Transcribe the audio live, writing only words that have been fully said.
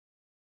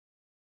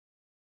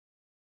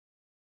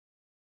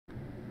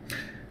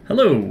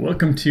Hello,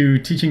 welcome to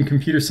Teaching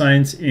Computer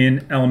Science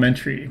in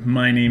Elementary.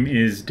 My name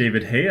is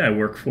David Hay. I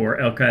work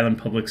for Elk Island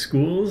Public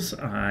Schools.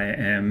 I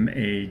am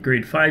a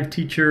grade 5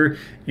 teacher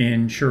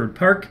in Sherwood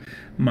Park.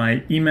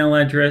 My email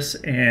address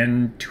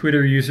and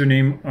Twitter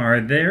username are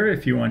there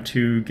if you want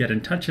to get in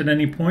touch at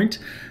any point.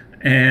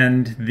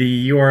 And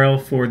the URL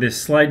for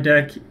this slide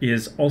deck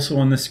is also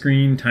on the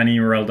screen,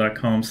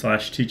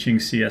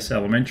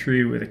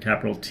 tinyurl.com/teachingcselementary with a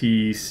capital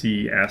T,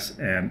 C, S,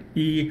 and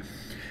E.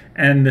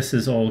 And this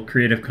is all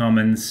Creative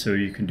Commons, so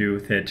you can do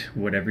with it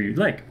whatever you'd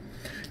like.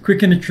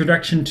 Quick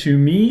introduction to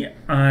me.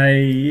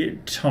 I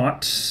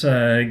taught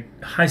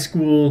high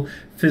school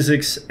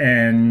physics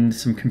and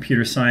some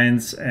computer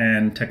science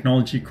and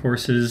technology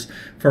courses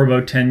for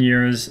about 10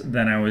 years.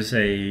 Then I was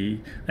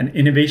an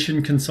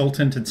innovation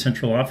consultant at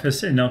Central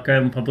Office in Elk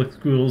Island Public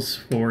Schools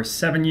for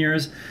 7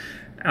 years.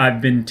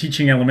 I've been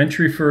teaching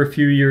elementary for a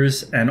few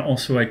years, and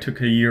also I took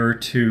a year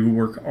to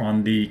work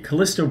on the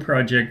Callisto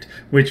project,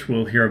 which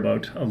we'll hear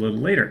about a little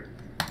later.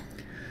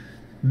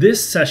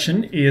 This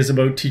session is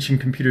about teaching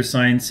computer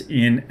science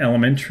in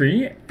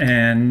elementary,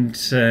 and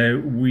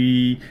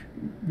we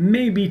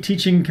may be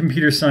teaching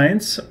computer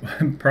science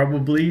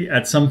probably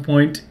at some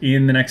point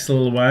in the next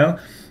little while.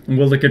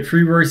 We'll look at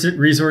free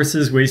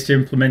resources, ways to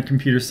implement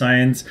computer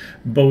science,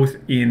 both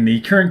in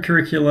the current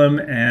curriculum,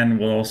 and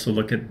we'll also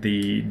look at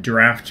the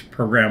draft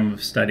program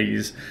of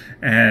studies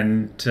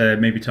and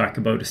maybe talk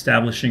about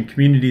establishing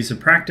communities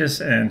of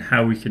practice and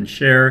how we can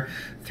share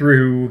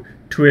through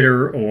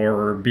Twitter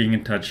or being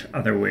in touch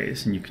other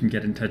ways. And you can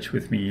get in touch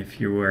with me if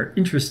you are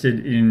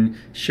interested in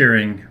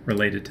sharing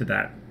related to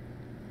that.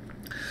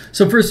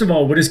 So first of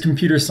all, what is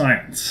computer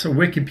science? So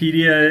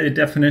Wikipedia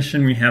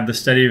definition, we have the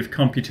study of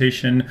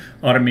computation,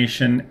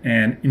 automation,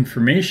 and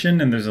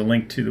information, and there's a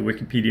link to the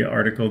Wikipedia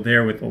article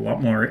there with a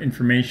lot more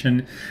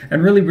information.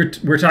 And really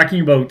we're talking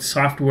about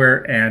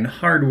software and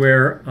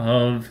hardware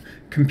of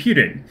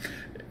computing.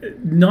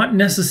 Not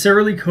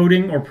necessarily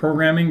coding or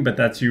programming, but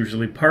that's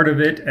usually part of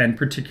it, and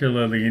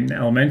particularly in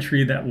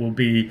elementary, that will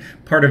be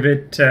part of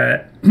it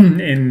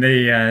in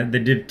the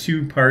Div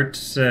 2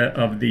 parts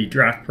of the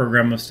draft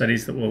program of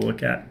studies that we'll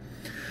look at.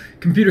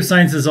 Computer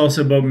science is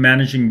also about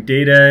managing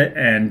data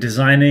and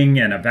designing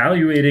and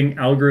evaluating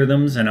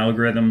algorithms, and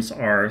algorithms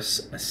are a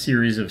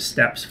series of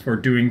steps for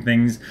doing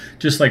things,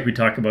 just like we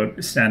talk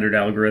about standard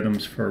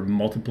algorithms for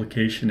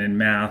multiplication in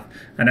math.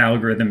 An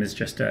algorithm is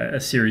just a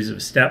series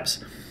of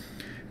steps.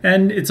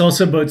 And it's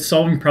also about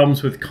solving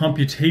problems with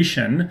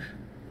computation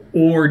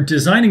or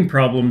designing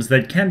problems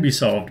that can be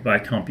solved by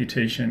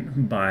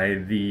computation, by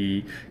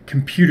the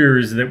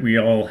computers that we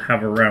all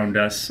have around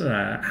us.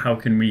 How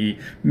can we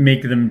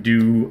make them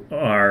do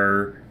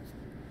our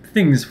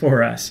things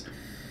for us?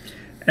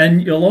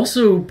 And you'll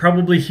also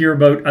probably hear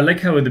about, I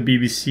like how the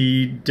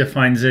BBC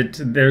defines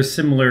it. There's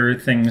similar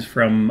things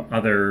from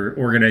other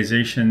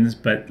organizations,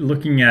 but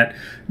looking at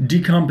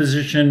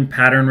decomposition,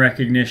 pattern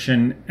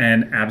recognition,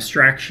 and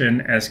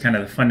abstraction as kind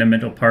of the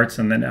fundamental parts,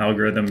 and then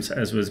algorithms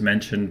as was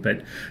mentioned.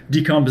 But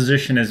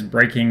decomposition is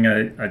breaking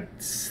a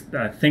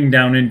thing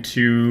down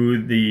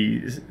into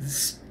the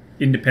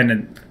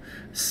independent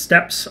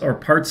steps or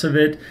parts of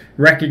it,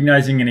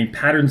 recognizing any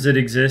patterns that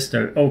exist.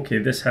 Okay,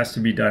 this has to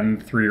be done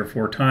 3 or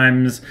 4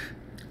 times.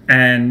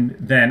 And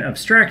then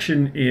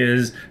abstraction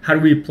is how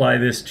do we apply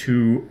this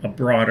to a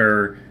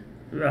broader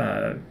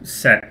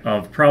set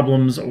of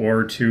problems,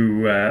 or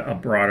to a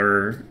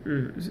broader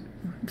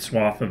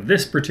swath of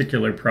this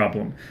particular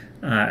problem,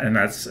 and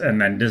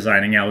then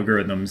designing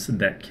algorithms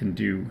that can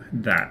do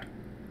that.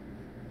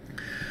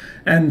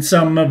 And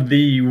some of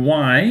the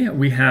why,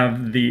 we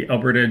have the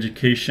Alberta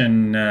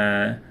Education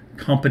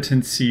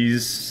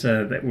competencies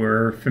that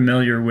we're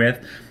familiar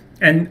with.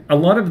 And a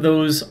lot of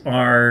those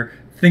are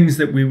things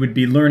that we would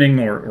be learning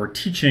or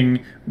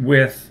teaching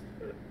with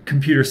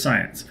computer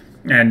science.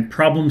 And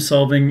problem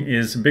solving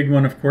is a big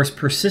one, of course.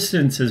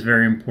 Persistence is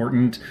very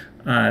important.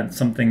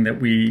 Something that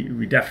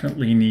we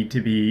definitely need to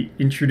be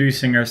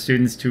introducing our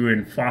students to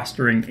and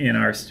fostering in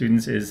our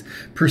students is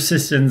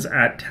persistence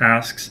at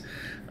tasks.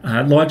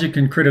 Logic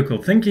and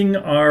critical thinking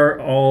are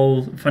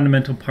all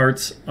fundamental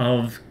parts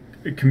of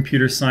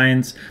computer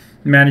science.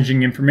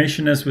 Managing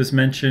information, as was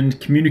mentioned,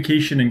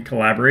 communication and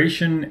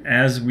collaboration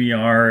as we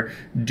are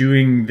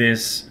doing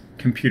this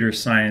computer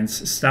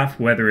science stuff,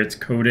 whether it's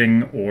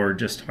coding or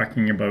just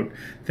talking about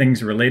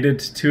things related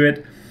to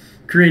it.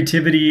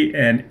 Creativity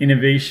and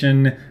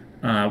innovation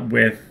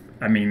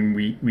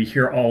we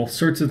hear all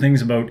sorts of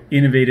things about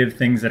innovative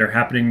things that are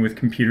happening with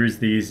computers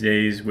these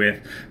days,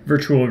 with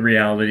virtual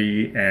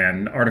reality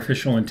and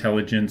artificial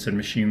intelligence and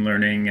machine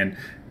learning, and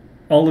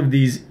all of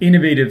these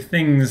innovative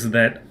things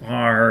that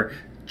are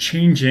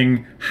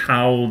changing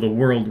how the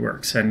world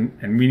works. And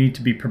we need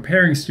to be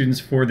preparing students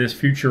for this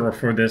future, or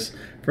for this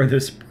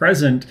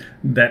present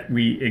that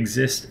we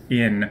exist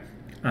in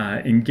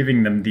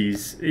giving them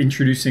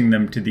introducing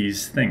them to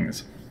these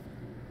things.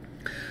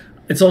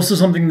 It's also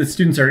something that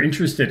students are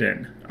interested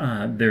in.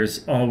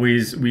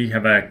 We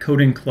have a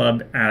coding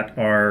club at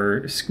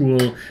our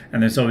school,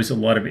 and there's always a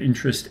lot of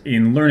interest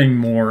in learning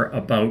more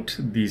about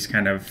these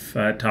kind of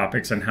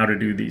topics and how to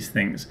do these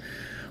things.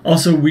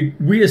 Also,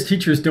 we as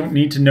teachers don't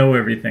need to know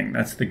everything.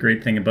 That's the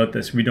great thing about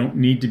this. We don't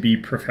need to be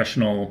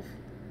professional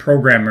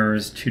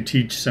programmers to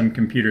teach some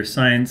computer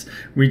science.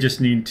 We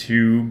just need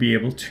to be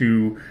able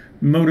to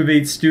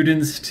motivate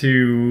students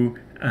to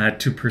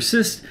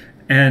persist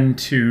and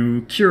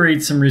to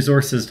curate some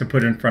resources to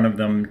put in front of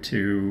them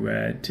to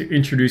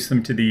introduce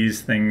them to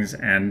these things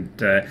and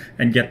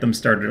get them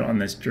started on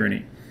this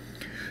journey.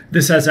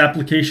 This has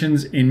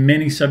applications in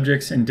many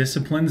subjects and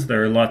disciplines.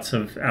 There are lots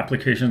of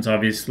applications,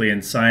 obviously,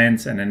 in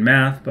science and in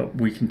math, but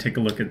we can take a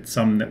look at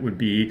some that would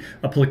be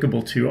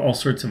applicable to all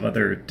sorts of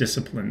other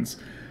disciplines.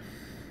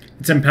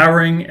 It's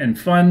empowering and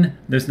fun.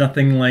 There's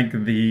nothing like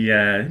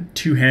the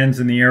 2 hands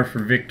in the air for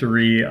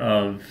victory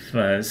of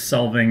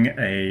solving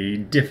a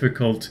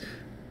difficult,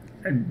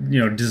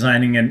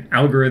 designing an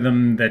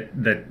algorithm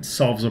that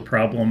solves a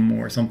problem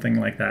or something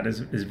like that is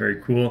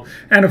very cool.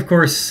 And of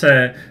course,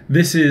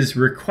 this is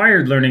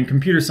required learning.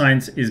 Computer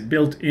science is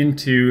built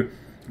into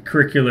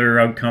curricular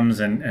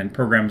outcomes and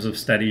programs of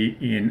study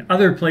in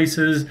other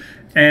places,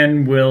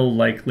 and will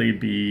likely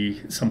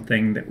be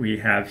something that we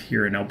have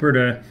here in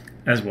Alberta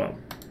as well.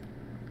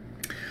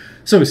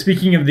 So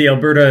speaking of the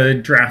Alberta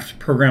Draft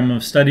Program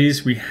of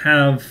Studies, we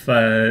have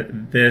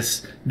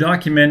this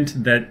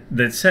document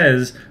that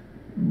says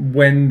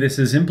when this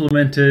is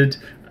implemented,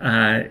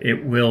 there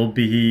will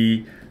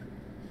be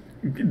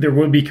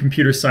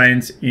computer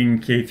science in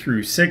K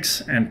through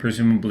 6 and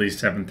presumably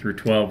 7 through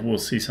 12. We'll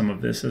see some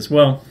of this as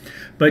well.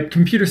 But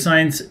computer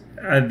science,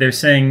 they're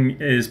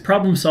saying, is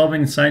problem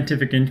solving and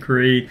scientific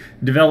inquiry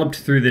developed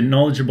through the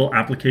knowledgeable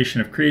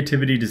application of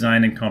creativity,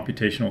 design, and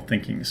computational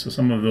thinking. So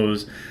some of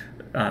those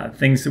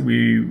things that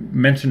we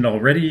mentioned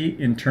already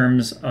in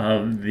terms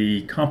of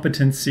the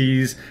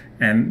competencies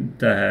and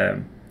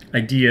the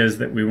ideas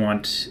that we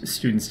want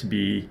students to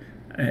be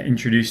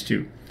introduced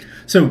to.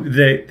 So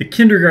the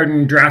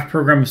kindergarten draft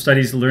program of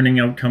studies learning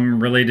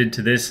outcome related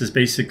to this is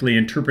basically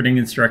interpreting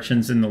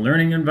instructions in the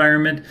learning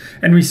environment.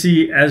 And we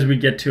see as we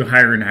get to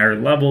higher and higher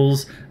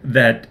levels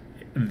that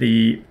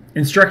the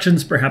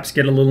instructions perhaps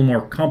get a little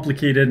more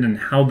complicated, and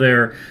how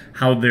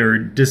they're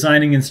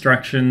designing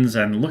instructions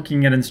and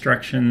looking at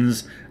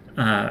instructions,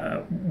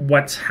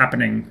 what's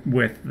happening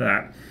with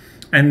that.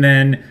 And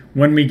then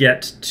when we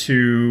get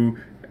to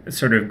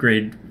sort of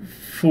grade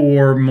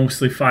 4,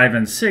 mostly 5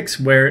 and 6,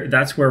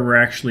 that's where we're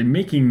actually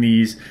making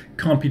these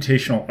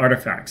computational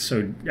artifacts.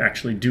 So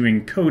actually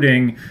doing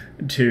coding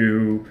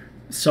to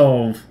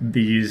solve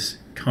these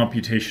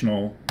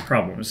computational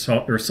problems,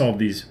 or solve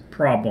these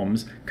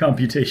problems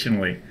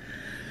computationally.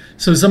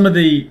 So some of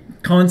the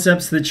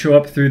concepts that show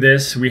up through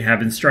this, we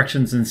have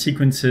instructions and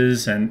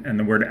sequences, and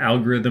the word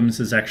algorithms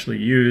is actually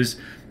used.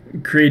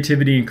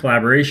 Creativity and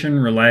collaboration,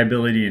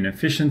 reliability and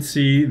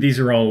efficiency. These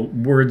are all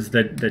words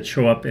that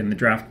show up in the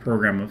draft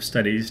program of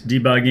studies.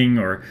 Debugging,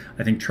 or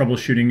I think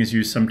troubleshooting, is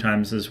used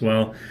sometimes as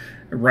well.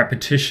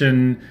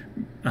 Repetition,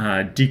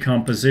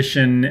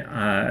 decomposition,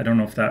 I don't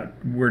know if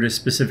that word is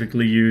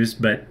specifically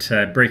used, but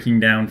breaking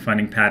down,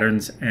 finding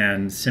patterns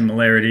and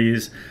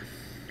similarities.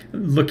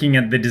 Looking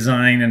at the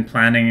design and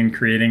planning and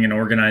creating and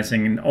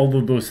organizing and all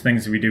of those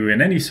things we do in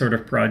any sort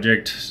of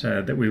project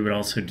that we would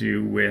also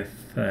do with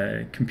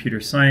computer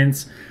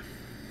science.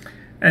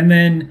 And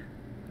then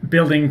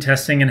building,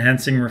 testing,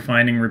 enhancing,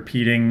 refining,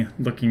 repeating,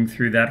 looking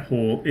through that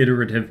whole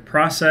iterative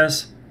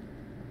process.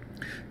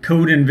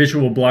 Code and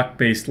visual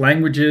block-based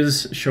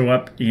languages show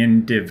up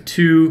in Div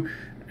 2.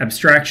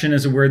 Abstraction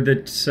is a word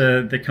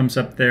that comes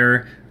up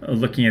there,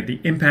 looking at the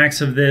impacts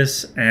of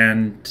this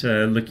and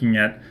looking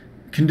at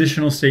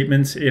conditional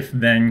statements,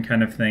 if-then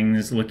kind of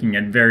things, looking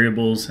at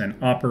variables and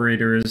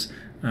operators,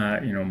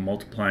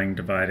 multiplying,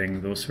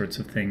 dividing, those sorts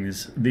of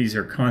things. These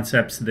are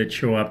concepts that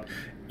show up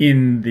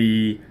in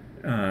the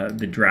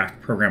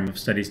draft program of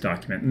studies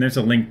document, and there's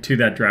a link to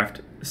that draft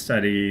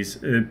studies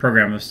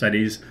program of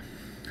studies.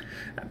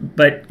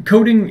 But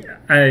coding,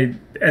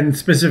 and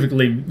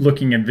specifically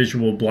looking at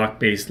visual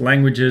block-based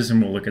languages,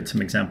 and we'll look at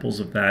some examples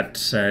of that,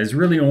 is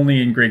really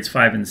only in grades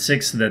 5 and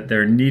 6 that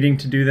they're needing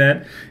to do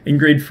that. In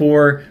grade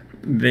 4,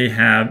 they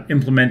have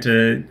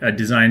implemented a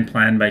design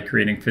plan by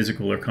creating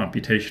physical or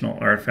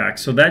computational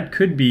artifacts. So that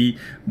could be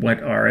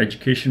what our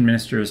education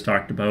minister has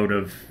talked about,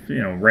 of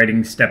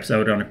writing steps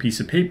out on a piece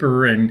of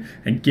paper and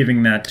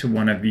giving that to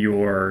one of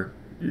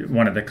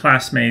the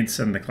classmates,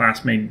 and the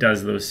classmate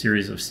does those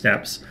series of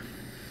steps.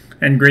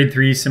 And grade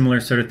 3, similar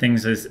sort of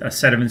things, as a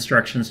set of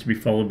instructions to be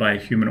followed by a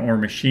human or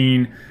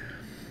machine.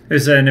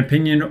 There's an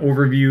opinion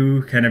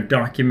overview kind of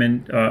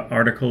document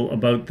article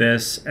about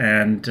this,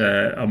 and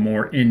a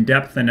more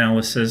in-depth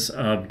analysis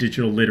of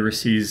digital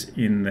literacies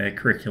in the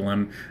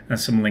curriculum.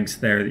 Some links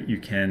there that you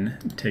can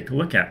take a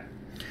look at.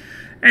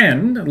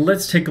 And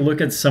let's take a look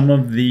at some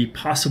of the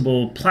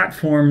possible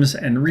platforms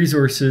and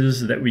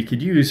resources that we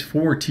could use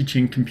for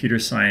teaching computer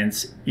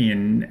science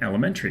in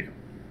elementary.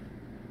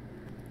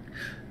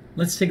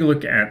 Let's take a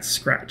look at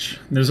Scratch.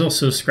 There's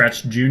also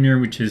Scratch Junior,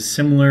 which is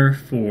similar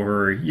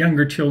for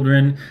younger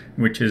children,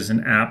 which is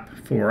an app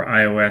for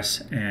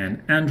iOS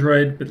and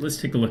Android, but let's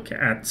take a look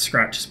at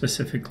Scratch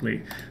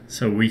specifically.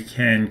 So we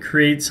can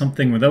create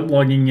something without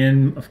logging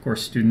in. Of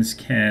course, students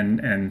can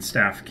and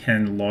staff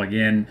can log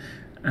in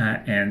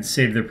and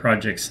save their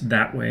projects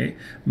that way.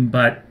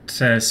 But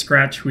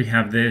Scratch, we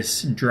have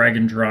this drag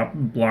and drop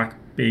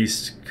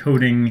block-based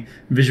coding,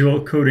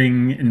 visual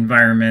coding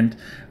environment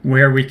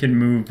where we can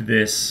move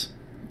this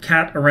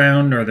cat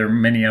around, or there are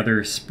many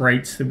other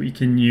sprites that we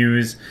can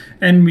use,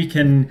 and we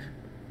can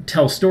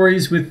tell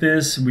stories with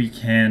this. We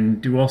can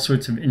do all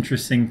sorts of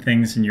interesting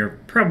things, and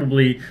you've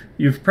probably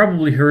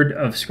heard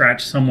of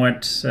Scratch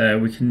somewhat.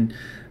 We can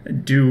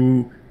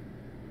do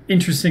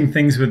interesting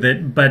things with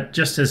it, but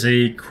just as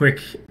a quick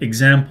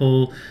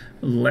example,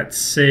 let's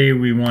say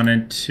we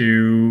wanted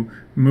to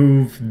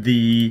move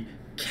the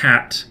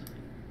cat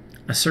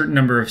a certain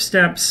number of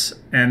steps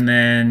and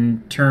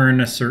then turn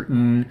a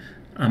certain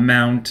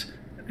amount,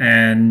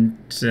 and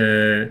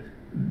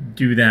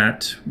do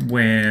that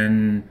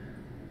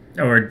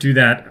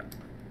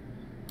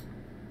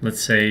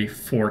let's say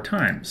 4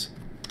 times.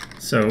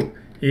 So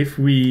if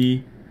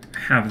we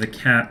have the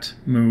cat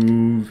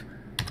move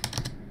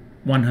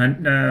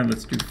 100,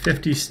 let's do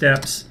 50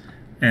 steps,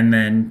 and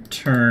then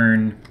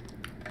turn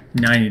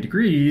 90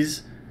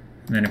 degrees,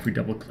 and then if we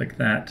double click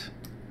that,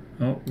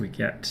 we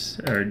get,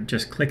 or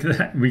just click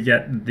that, we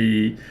get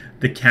the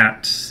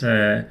cat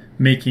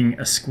making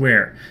a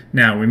square.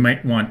 Now we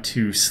might want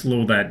to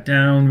slow that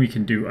down. We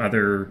can do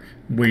other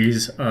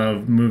ways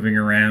of moving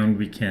around.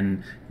 We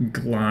can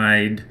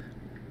glide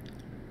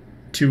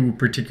to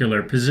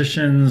particular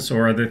positions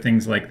or other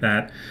things like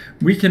that.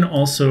 We can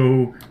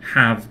also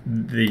have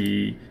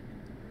the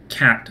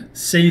cat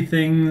say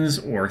things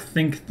or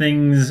think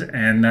things,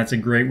 and that's a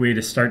great way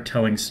to start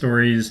telling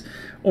stories.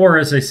 Or,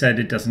 as I said,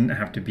 it doesn't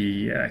have to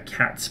be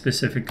cat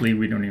specifically.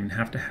 We don't even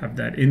have to have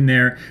that in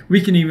there.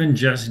 We can even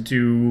just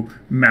do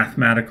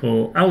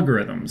mathematical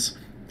algorithms.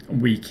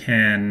 We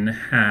can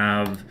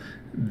have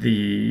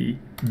the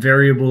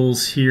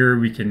variables here.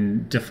 We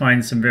can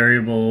define some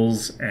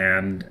variables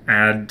and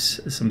add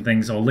some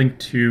things. I'll link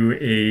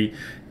to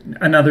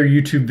another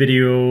YouTube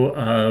video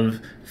of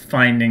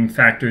finding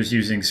factors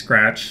using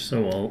Scratch,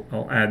 so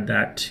I'll add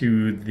that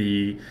to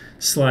the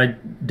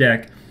slide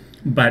deck.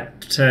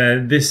 But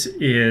this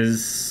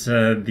is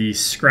the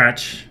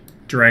Scratch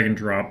drag and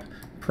drop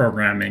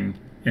programming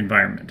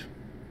environment.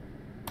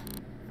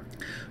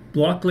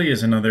 Blockly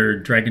is another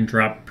drag and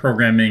drop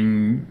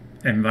programming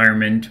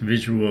environment,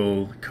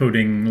 visual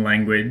coding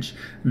language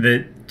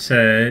that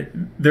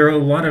there are a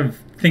lot of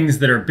things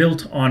that are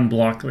built on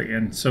Blockly.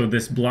 And so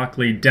this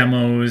Blockly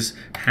demos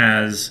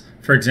has,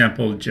 for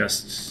example,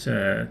 just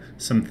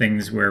some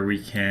things where we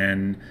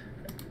can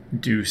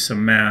do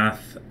some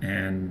math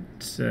and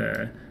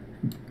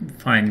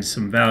find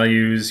some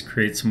values,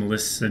 create some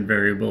lists and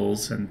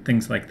variables and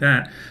things like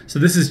that. So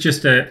this is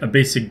just a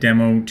basic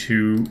demo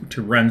to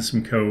run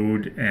some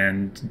code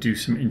and do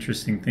some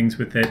interesting things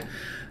with it.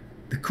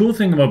 The cool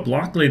thing about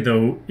Blockly,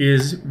 though,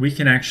 is we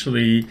can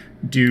actually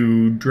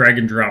do drag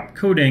and drop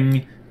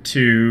coding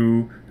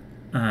to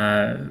we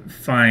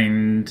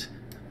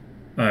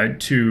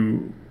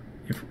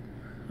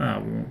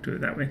won't do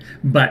it that way.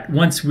 But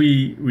once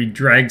we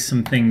drag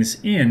some things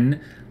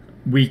in,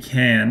 we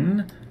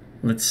can,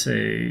 let's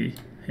say,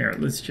 here,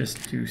 let's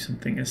just do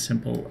something as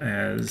simple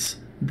as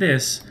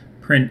this,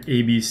 print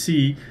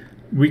ABC.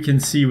 We can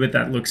see what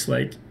that looks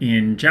like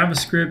in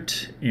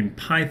JavaScript, in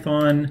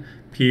Python,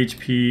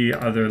 PHP,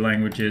 other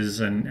languages,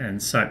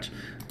 and such.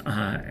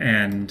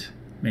 And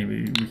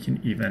maybe we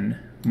can even,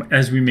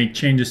 as we make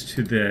changes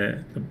to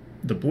the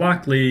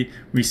Blockly,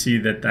 we see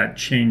that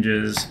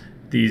changes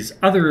these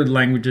other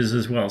languages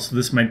as well. So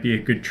this might be a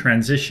good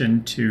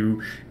transition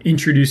to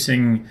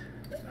introducing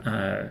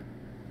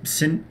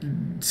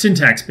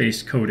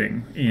syntax-based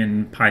coding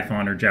in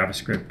Python or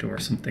JavaScript or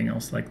something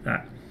else like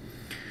that.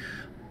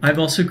 I've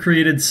also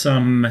created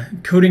some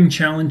coding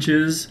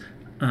challenges,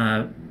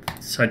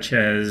 such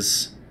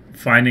as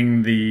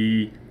finding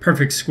the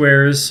perfect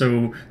squares,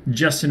 so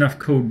just enough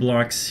code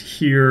blocks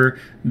here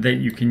that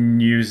you can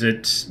use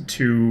it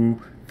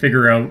to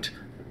figure out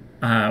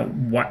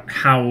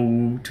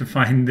how to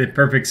find the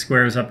perfect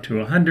squares up to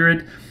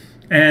 100.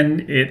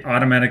 And it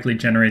automatically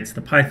generates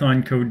the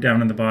Python code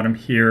down at the bottom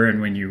here,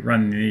 and when you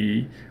run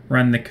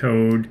the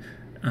code,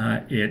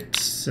 it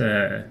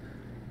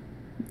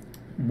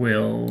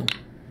will,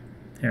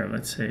 here,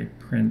 let's say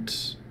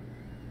print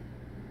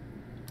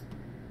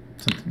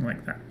something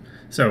like that.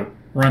 So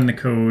run the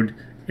code,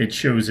 it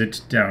shows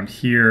it down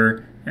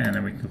here, and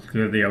then we can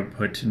clear the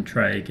output and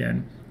try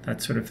again,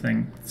 that sort of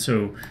thing.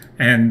 So,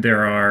 and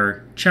there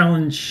are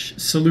challenge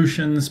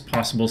solutions,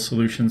 possible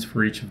solutions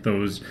for each of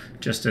those,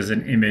 just as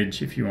an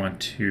image if you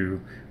want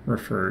to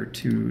refer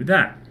to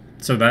that.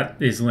 So that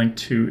is linked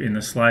to in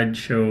the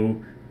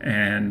slideshow,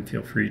 and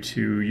feel free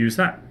to use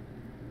that.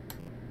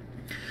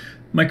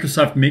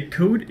 Microsoft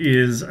MakeCode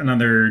is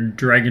another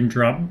drag and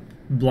drop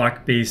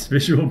block-based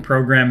visual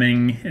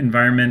programming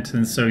environment,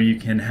 and so you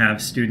can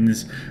have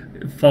students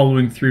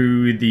following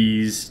through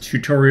these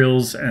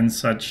tutorials and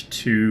such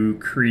to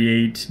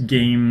create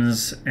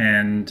games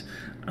and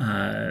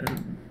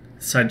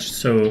such.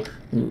 So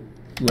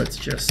let's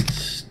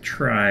just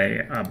try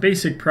a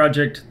basic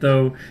project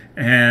though,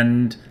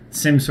 and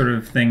same sort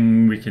of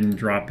thing, we can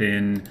drop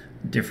in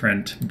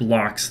different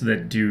blocks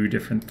that do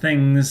different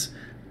things,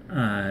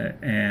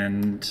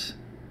 and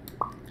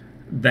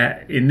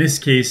that in this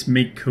case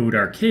MakeCode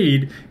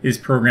Arcade is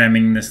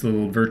programming this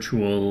little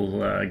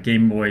virtual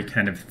Game Boy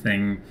kind of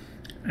thing,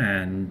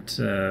 and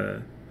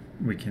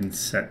we can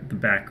set the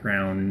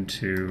background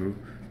to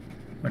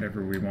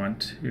whatever we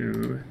want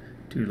to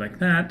do, like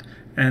that.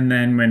 And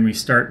then when we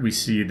start, we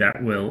see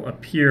that will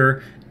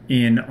appear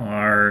in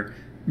our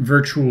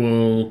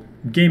virtual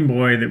Game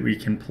Boy that we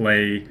can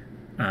play,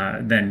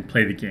 then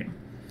play the game.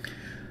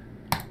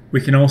 We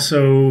can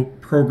also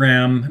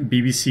program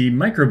BBC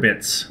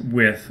microbits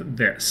with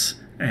this.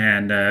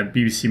 And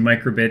BBC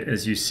microbit,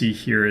 as you see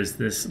here, is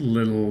this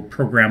little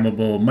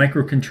programmable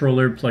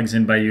microcontroller, plugs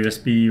in by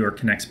USB or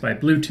connects by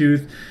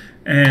Bluetooth.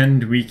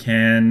 And we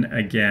can,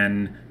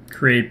 again,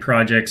 create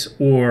projects,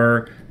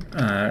 or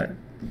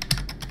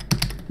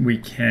we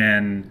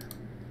can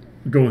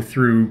go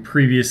through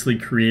previously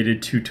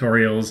created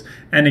tutorials.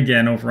 And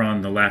again, over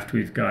on the left,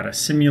 we've got a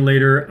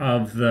simulator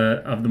of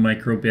the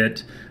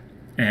microbit,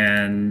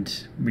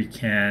 and we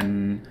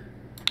can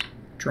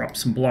drop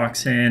some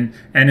blocks in.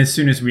 And as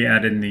soon as we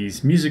add in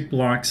these music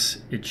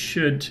blocks, it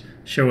should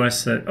show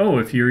us that, oh,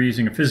 if you're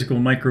using a physical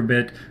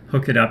microbit,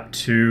 hook it up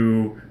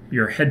to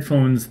your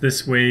headphones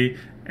this way,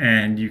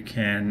 and you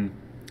can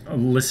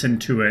listen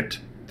to it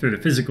through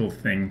the physical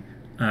thing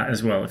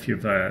as well. If you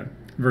have a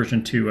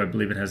version 2, I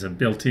believe it has a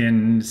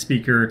built-in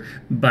speaker,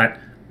 but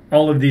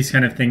all of these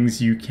kind of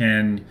things you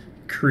can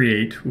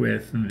create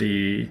with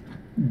the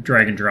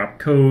drag and drop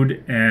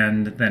code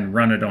and then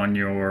run it on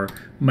your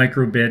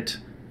microbit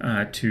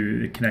to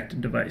the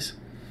connected device.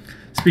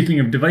 Speaking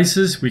of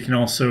devices, we can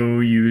also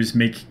use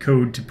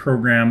MakeCode to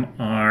program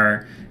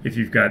our, if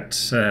you've got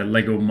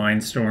LEGO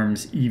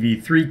Mindstorms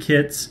EV3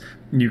 kits,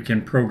 you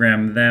can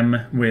program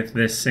them with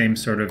this same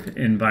sort of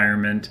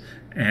environment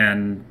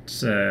and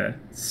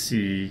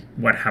see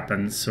what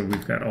happens. So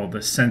we've got all the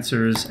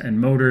sensors and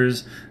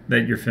motors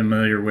that you're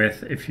familiar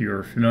with if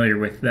you're familiar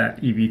with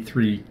that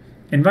EV3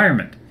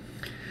 environment.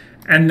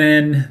 And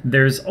then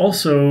there's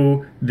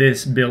also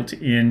this built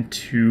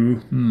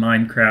into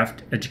Minecraft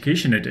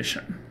Education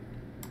Edition.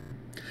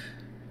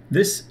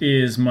 This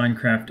is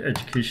Minecraft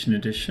Education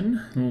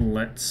Edition.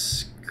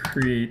 Let's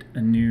create a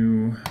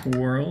new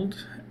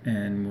world,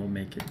 and we'll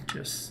make it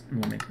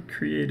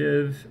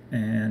creative,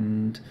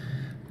 and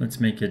let's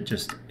make it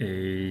just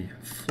a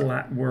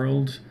flat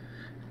world,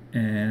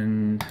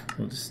 and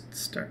we'll just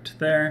start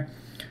there.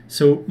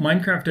 So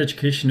Minecraft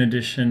Education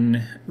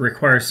Edition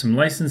requires some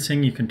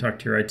licensing. You can talk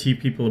to your IT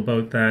people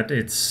about that.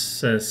 It's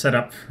set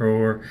up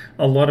for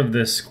a lot of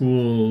the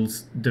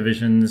schools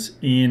divisions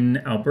in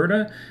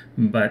Alberta,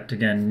 but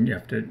again, you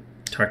have to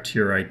talk to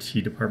your IT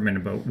department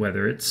about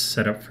whether it's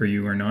set up for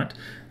you or not.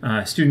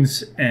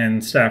 Students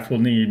and staff will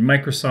need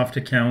Microsoft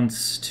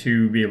accounts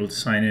to be able to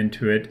sign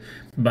into it,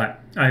 but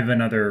I have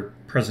another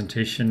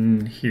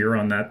presentation here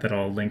on that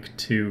I'll link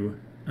to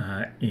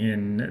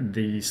in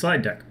the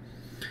slide deck.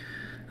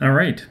 All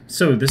right,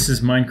 so this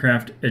is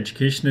Minecraft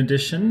Education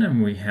Edition,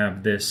 and we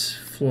have this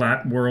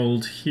flat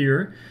world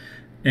here.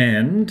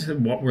 And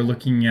what we're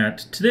looking at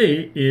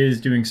today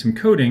is doing some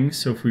coding.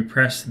 So if we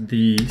press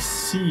the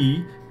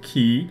C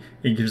key,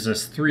 it gives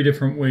us 3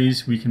 different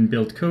ways we can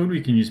build code. We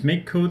can use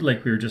MakeCode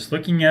like we were just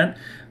looking at.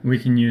 We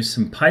can use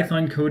some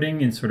Python coding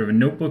in sort of a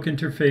notebook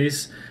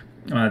interface.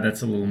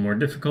 That's a little more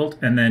difficult.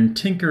 And then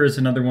Tinker is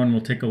another one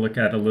we'll take a look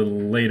at a little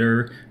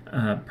later,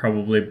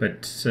 probably,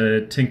 but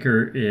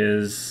Tinker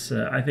is,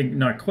 I think,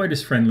 not quite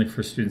as friendly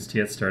for students to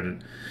get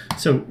started.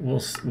 So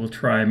we'll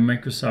try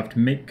Microsoft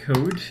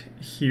MakeCode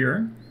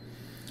here.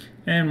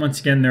 And once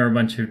again, there are a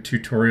bunch of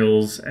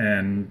tutorials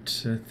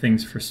and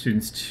things for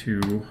students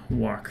to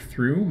walk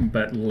through,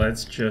 but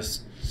let's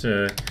just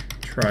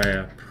try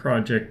a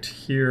project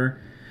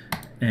here,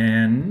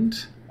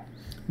 and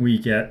we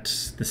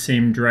get the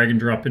same drag and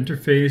drop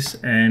interface,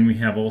 and we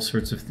have all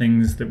sorts of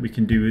things that we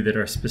can do that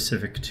are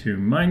specific to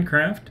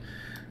Minecraft.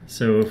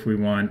 So if we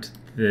want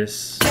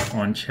this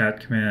on chat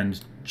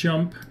command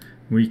jump,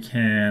 we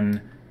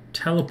can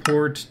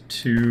teleport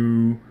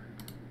to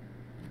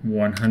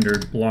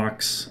 100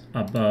 blocks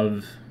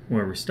above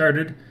where we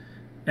started,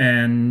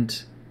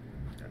 and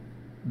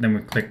then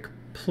we click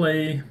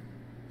play,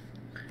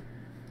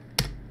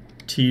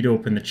 T to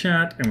open the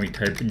chat, and we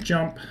type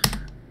jump,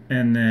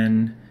 and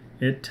then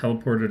it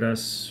teleported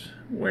us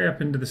way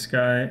up into the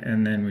sky,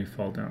 and then we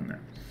fall down there.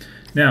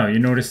 Now you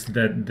notice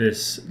that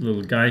this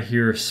little guy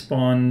here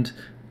spawned.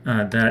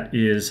 That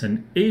is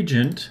an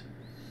agent.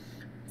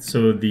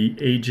 So the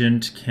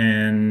agent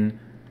can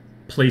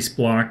place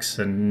blocks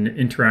and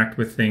interact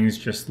with things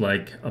just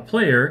like a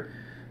player.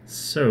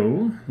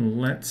 So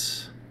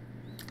let's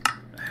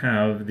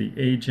have the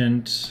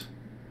agent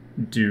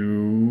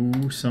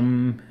do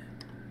some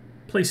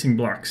placing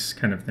blocks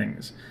kind of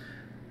things.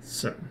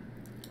 So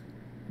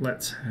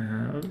let's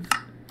have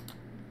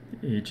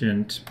the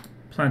agent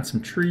plant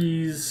some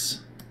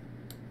trees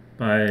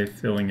by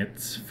filling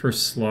its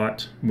first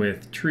slot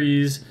with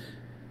trees,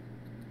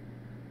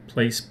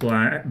 place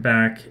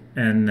back,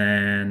 and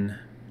then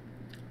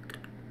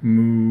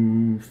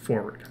move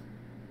forward.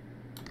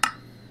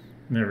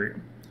 There we go.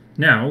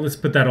 Now let's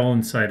put that all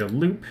inside a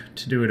loop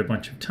to do it a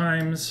bunch of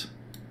times.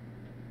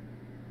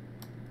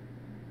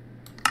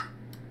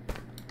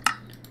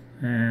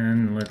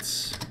 And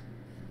let's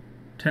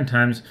 10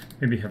 times,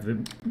 maybe have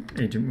the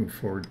agent move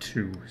forward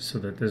too, so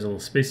that there's a little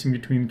spacing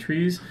between the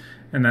trees.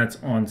 And that's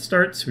on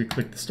start, so we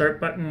click the start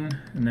button,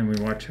 and then we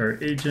watch our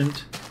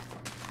agent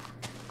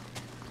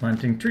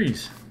planting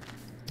trees.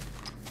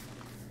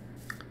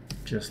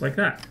 Just like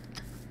that.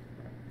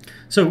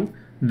 So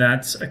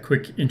that's a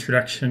quick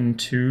introduction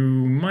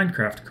to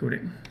Minecraft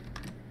coding.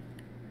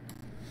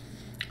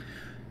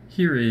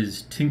 Here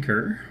is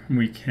Tinker.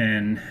 We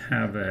can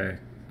have a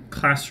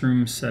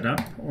classroom set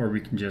up, or we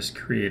can just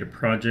create a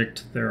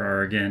project. There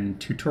are, again,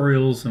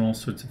 tutorials and all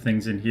sorts of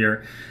things in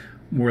here.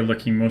 We're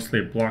looking mostly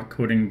at block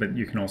coding, but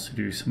you can also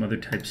do some other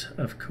types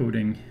of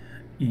coding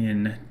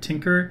in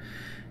Tinker.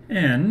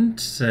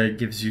 And it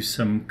gives you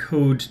some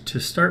code to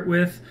start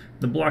with.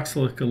 The blocks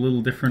look a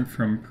little different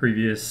from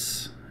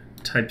previous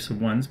types of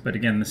ones, but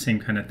again, the same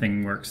kind of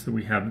thing works. That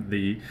we have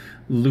the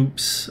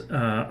loops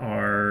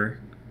are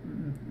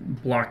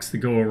blocks that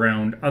go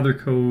around other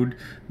code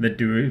that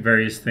do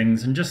various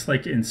things, and just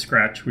like in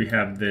Scratch, we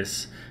have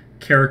this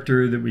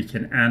character that we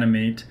can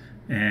animate,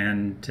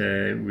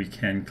 and we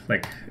can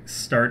click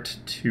start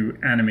to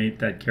animate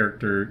that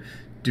character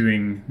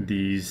doing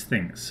these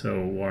things.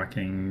 So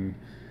walking,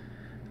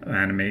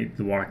 animate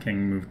the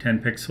walking, move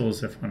 10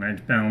 pixels if on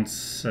edge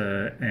bounce,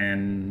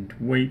 and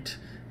wait,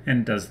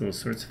 and does those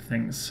sorts of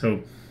things.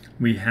 So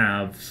we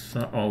have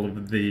all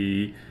of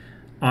the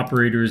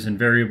operators and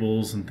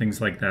variables and things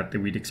like that that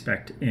we'd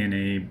expect in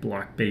a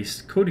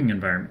block-based coding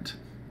environment.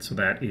 So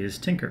that is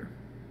Tinker.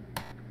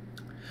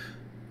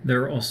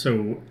 There are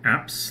also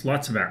apps,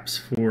 lots of apps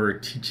for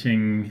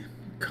teaching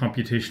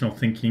computational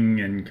thinking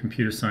and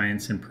computer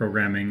science and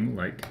programming,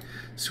 like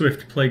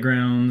Swift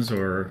Playgrounds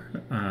or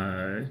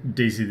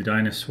Daisy the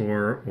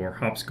Dinosaur or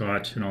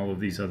Hopscotch and all of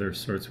these other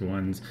sorts of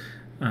ones.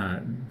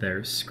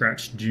 There's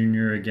Scratch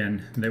Junior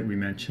again that we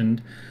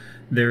mentioned.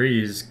 There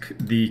is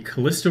the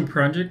Callisto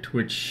project,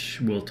 which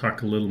we'll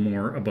talk a little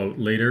more about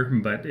later,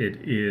 but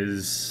it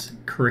is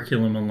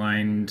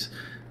curriculum-aligned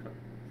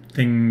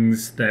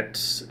things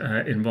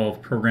that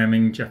involve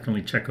programming.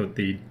 Definitely check out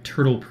the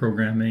Turtle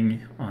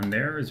programming on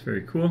there. It's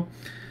very cool.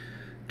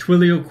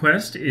 Twilio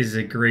Quest is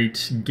a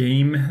great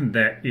game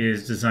that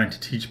is designed to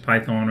teach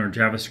Python or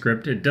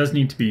JavaScript. It does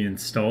need to be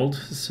installed,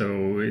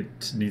 so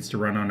it needs to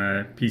run on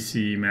a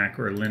PC, Mac,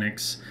 or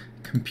Linux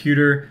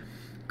computer.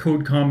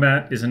 Code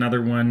Combat is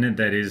another one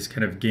that is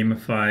kind of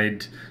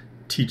gamified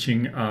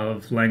teaching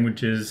of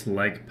languages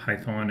like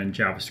Python and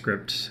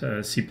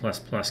JavaScript. C++.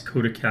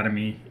 Code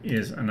Academy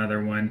is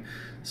another one.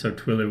 So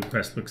Twilio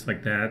Quest looks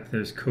like that.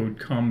 There's Code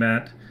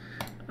Combat,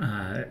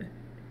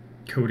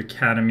 Code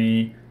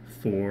Academy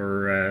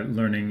for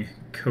learning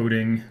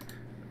coding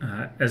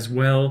as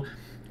well.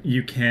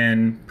 You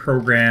can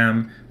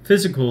program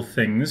physical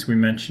things. We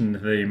mentioned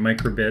the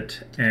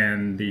Microbit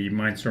and the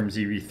Mindstorm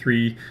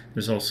ZV3.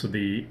 There's also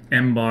the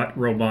MBot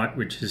robot,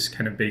 which is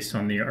kind of based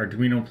on the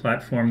Arduino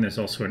platform. There's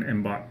also an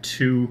MBot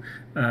 2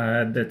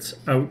 that's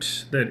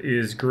out that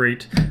is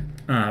great.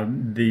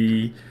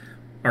 The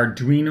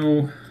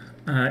Arduino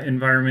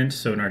environment,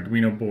 so an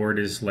Arduino board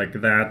is like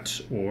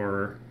that,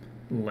 or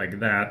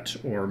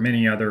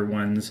many other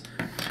ones.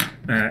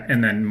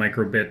 And then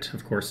Microbit,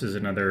 of course, is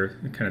another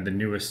kind of the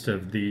newest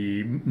of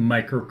the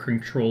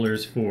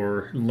microcontrollers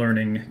for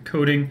learning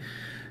coding.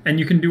 And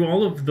you can do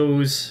all of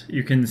those.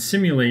 You can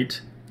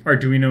simulate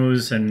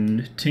Arduinos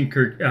and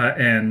Tinker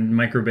and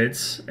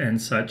Microbits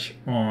and such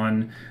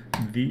on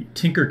the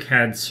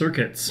Tinkercad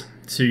circuits.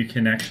 So you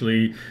can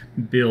actually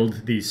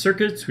build these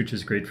circuits, which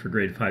is great for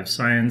grade 5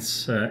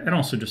 science, and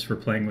also just for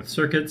playing with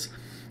circuits.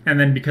 And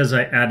then because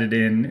I added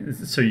in,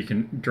 so you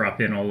can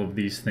drop in all of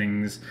these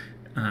things,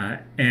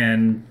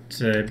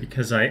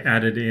 because I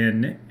added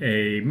in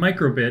a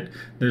microbit,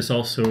 there's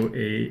also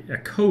a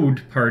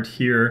code part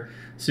here,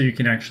 so you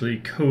can actually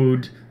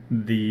code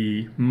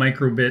the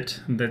microbit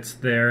that's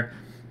there.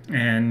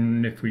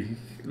 And if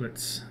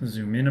let's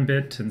zoom in a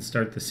bit and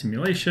start the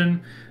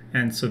simulation.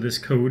 And so this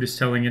code is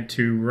telling it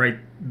to write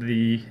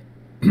the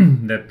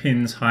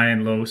pins high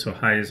and low, so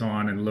high is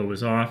on and low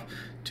is off,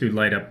 to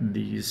light up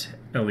these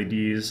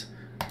LEDs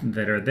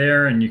that are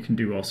there. And you can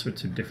do all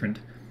sorts of different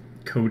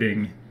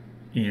coding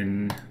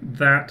in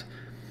that.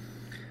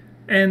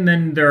 And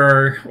then there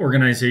are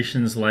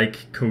organizations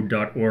like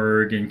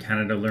Code.org and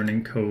Canada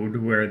Learning Code,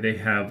 where they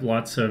have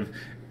lots of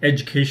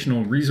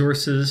educational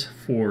resources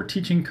for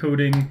teaching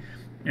coding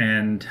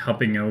and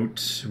helping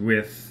out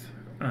with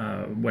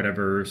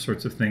whatever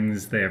sorts of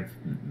things. They have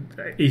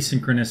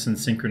asynchronous and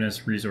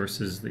synchronous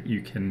resources that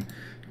you can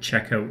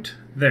check out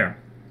there.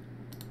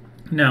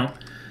 Now,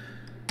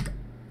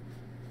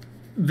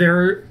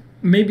 there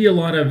may be a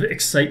lot of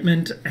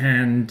excitement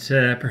and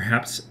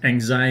perhaps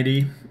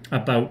anxiety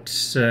about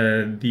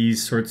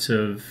these sorts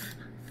of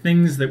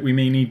things that we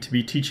may need to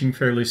be teaching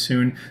fairly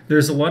soon.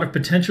 There's a lot of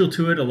potential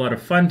to it, a lot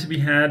of fun to be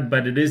had,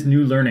 but it is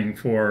new learning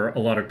for a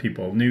lot of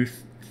people, new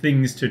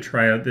things to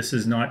try out. This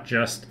is not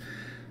just,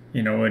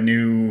 a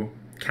new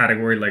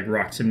category like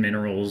rocks and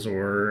minerals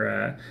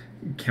or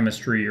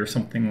chemistry or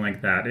something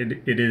like that.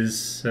 It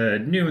is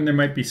new, and there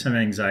might be some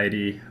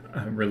anxiety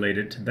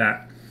related to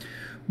that.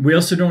 We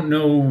also don't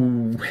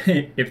know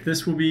if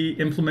this will be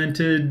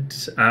implemented.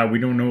 We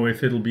don't know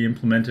if it'll be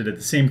implemented at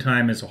the same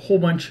time as a whole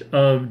bunch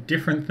of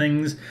different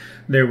things.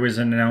 There was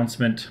an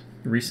announcement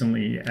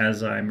recently,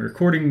 as I'm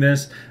recording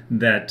this,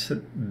 that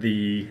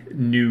the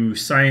new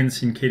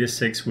science in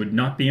K-6 would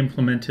not be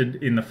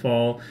implemented in the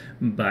fall,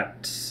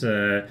 but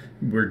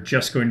we're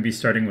just going to be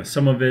starting with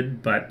some of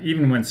it. But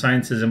even when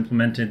science is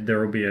implemented, there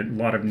will be a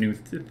lot of new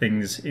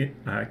things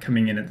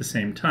coming in at the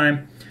same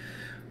time.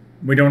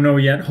 We don't know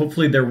yet.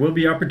 Hopefully there will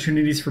be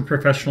opportunities for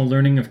professional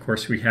learning. Of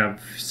course, we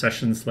have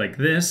sessions like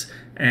this,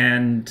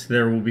 and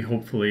there will be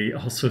hopefully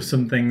also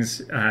some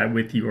things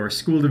with your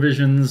school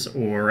divisions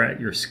or at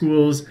your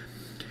schools.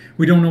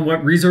 We don't know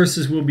what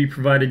resources will be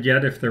provided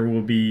yet. If there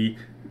will be,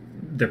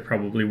 there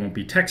probably won't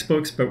be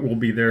textbooks, but will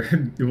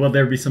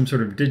there be some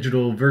sort of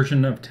digital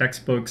version of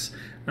textbooks?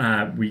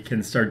 We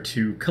can start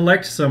to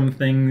collect some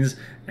things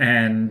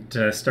and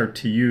start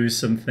to use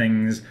some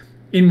things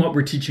in what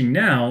we're teaching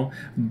now,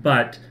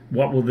 but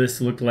what will this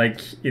look like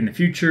in the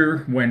future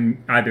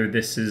when either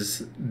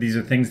these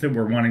are things that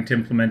we're wanting to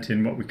implement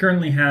in what we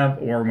currently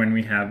have, or when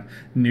we have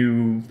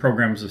new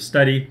programs of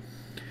study.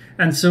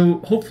 And so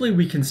hopefully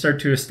we can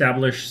start to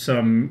establish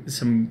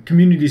some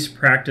communities to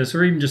practice,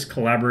 or even just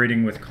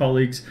collaborating with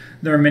colleagues.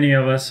 There are many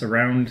of us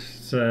around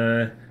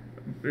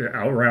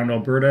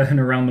Alberta and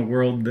around the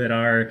world that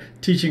are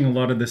teaching a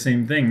lot of the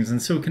same things.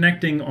 And so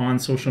connecting on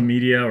social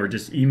media, or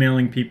just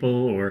emailing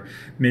people, or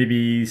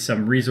maybe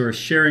some resource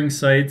sharing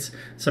sites,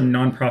 some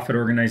nonprofit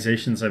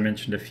organizations, I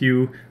mentioned a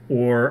few,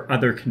 or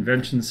other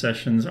convention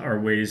sessions are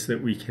ways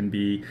that we can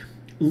be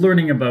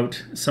learning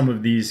about some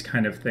of these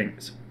kind of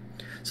things.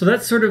 So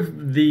that's sort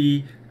of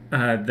the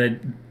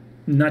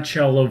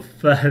nutshell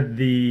of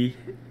the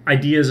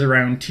ideas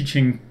around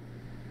teaching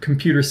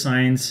computer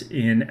science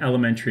in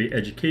elementary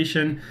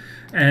education.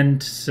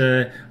 And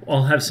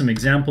I'll have some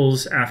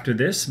examples after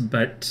this,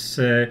 but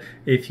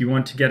if you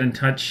want to get in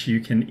touch,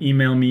 you can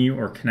email me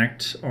or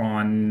connect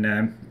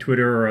on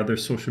Twitter or other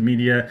social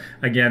media.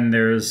 Again,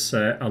 there's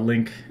a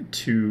link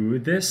to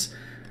this.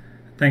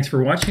 Thanks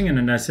for watching,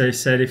 and as I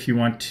said, if you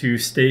want to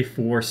stay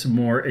for some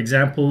more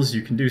examples,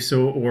 you can do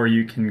so, or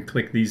you can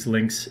click these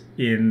links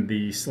in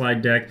the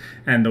slide deck,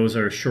 and those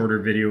are shorter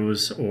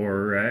videos,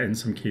 or in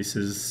some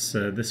cases,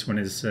 this one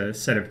is a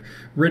set of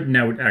written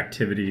out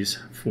activities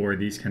for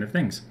these kind of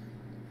things.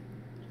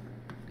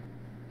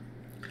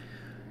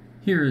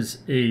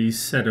 Here's a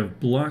set of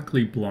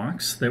Blockly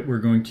blocks that we're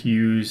going to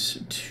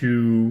use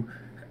to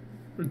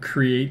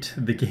create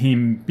the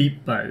game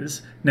Beep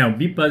Buzz. Now,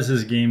 Beep Buzz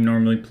is a game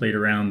normally played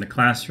around the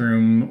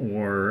classroom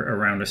or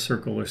around a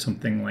circle or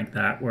something like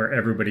that, where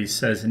everybody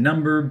says a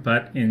number,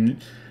 but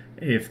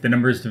if the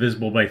number is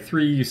divisible by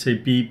 3, you say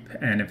beep,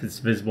 and if it's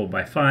divisible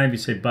by 5, you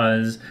say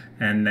buzz,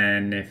 and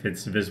then if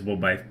it's divisible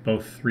by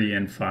both 3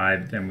 and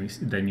 5,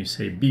 then you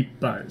say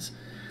beep buzz.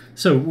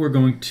 So we're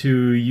going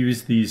to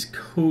use these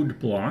code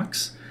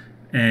blocks,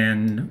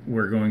 and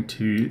we're going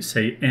to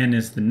say n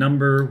is the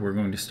number. We're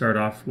going to start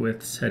off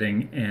with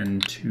setting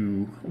n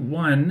to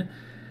 1,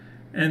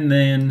 and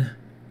then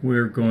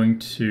we're going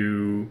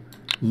to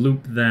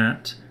loop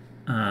that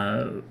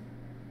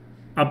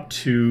up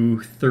to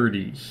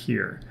 30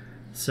 here.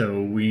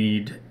 So we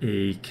need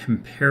a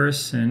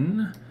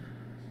comparison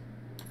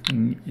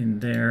in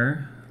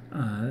there.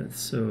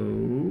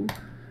 So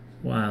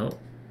while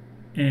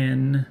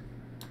n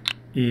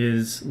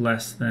is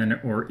less than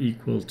or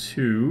equal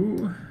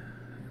to,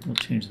 we'll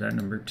change that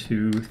number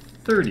to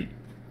 30.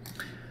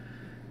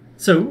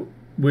 So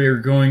we're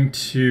going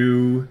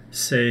to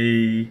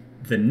say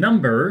the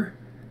number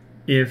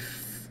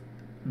if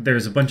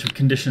there's a bunch of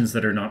conditions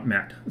that are not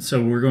met.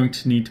 So we're going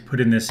to need to put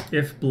in this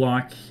if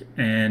block,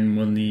 and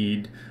we'll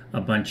need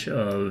a bunch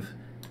of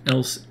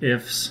else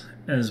ifs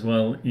as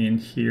well in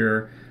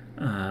here.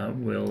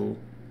 We'll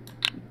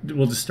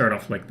just start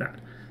off like that.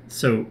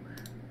 So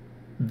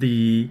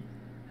the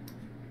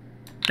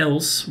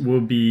else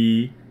will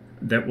be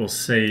that will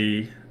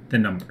say the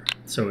number.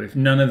 So if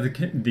none of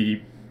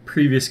the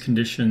previous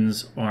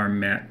conditions are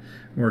met,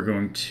 we're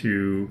going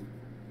to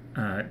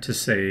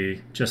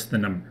say just the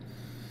number.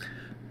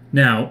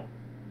 Now,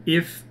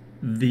 if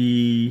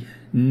the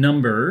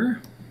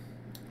number,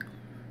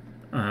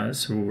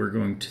 so we're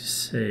going to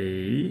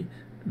say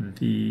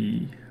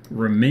the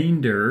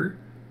remainder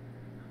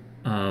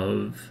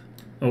of,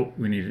 oh,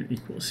 we need an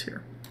equals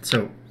here.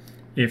 So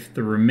if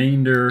the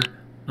remainder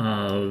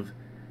of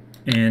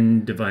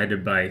n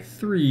divided by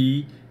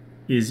 3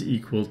 is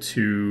equal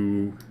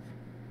to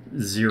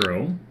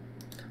 0.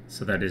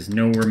 So that is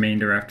no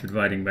remainder after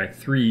dividing by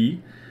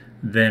 3.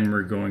 Then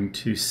we're going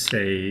to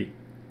say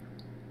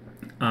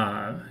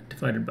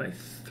divided by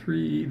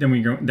 3. Then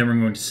we're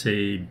going to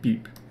say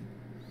beep.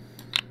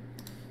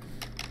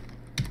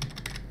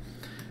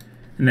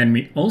 And then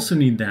we also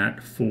need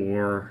that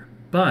for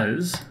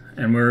buzz,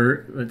 and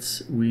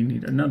we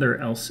need another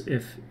else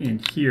if in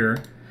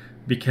here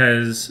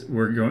because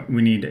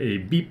we need a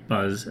beep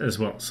buzz as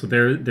well. So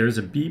there's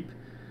a beep.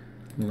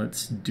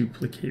 Let's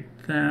duplicate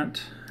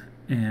that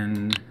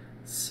and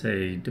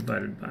say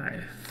divided by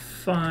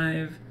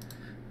 5.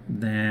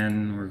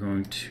 Then we're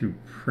going to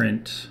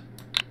print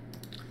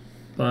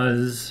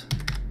buzz.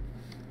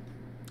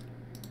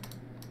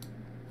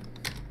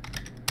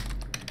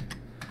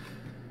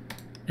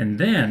 And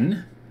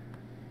then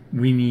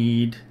we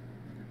need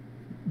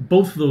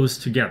both of those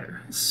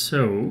together.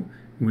 So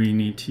we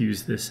need to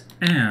use this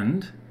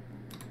and.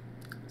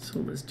 So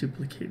let's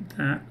duplicate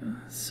that.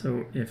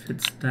 So if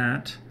it's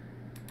that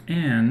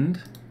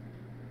and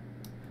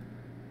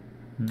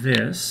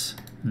this,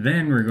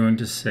 then we're going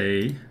to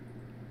say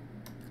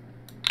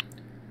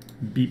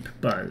beep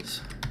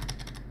buzz.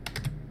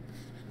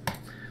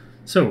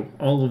 So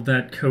all of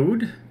that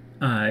code,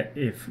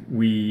 if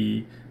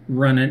we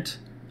run it,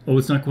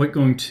 it's not quite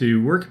going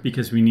to work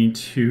because we need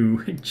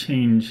to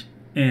change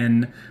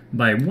n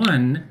by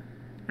 1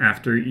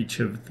 after each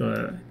of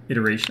the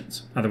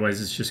iterations.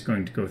 Otherwise, it's just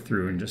going to go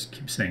through and just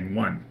keep saying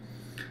 1.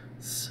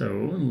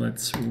 So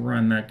let's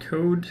run that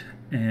code.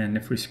 And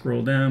if we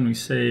scroll down, we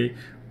see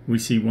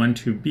 1,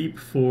 2, beep,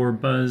 4,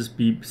 buzz,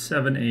 beep,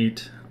 7,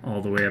 8,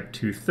 all the way up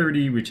to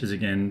 30, which is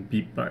again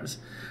beep buzz.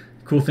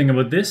 The cool thing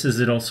about this is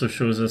it also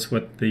shows us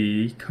what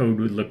the code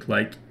would look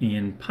like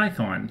in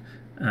Python.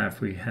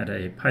 If we had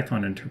a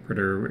Python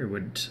interpreter,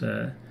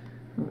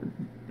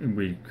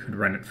 we could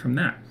run it from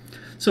that.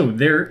 So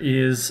there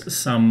is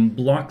some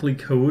Blockly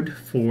code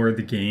for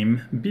the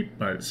game Beep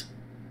Buzz.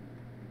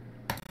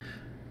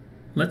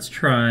 Let's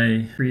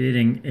try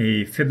creating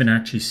a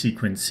Fibonacci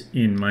sequence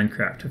in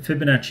Minecraft. A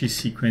Fibonacci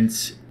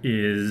sequence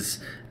is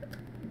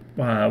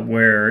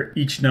where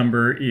each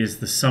number is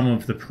the sum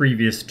of the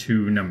previous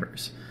two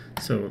numbers.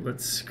 So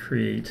let's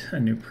create a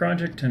new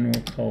project and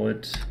we'll call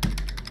it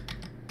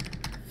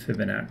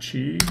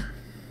Fibonacci.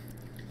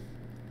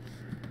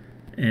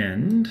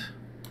 And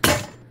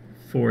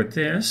for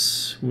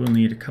this, we'll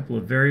need a couple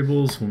of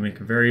variables. We'll make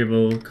a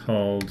variable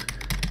called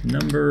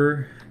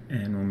number,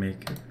 and we'll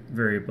make a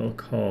variable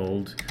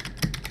called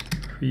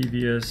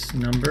previous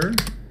number.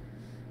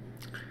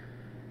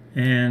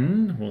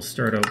 And we'll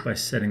start out by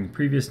setting the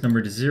previous number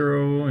to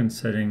 0 and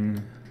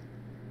setting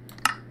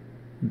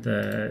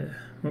the,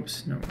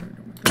 whoops, no, I don't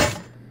want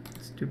that.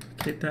 Let's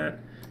duplicate that.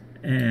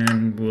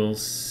 And we'll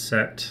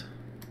set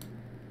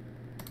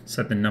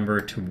the number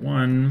to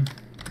 1,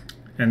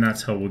 and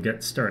that's how we'll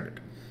get started.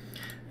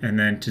 And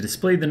then to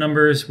display the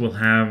numbers, we'll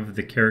have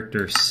the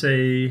character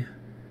say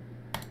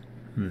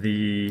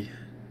the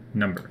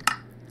number.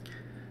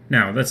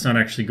 Now, that's not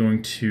actually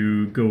going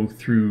to go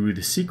through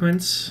the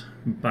sequence,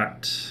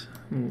 but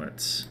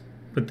let's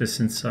put this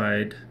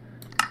inside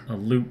a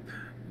loop.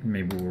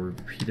 Maybe we'll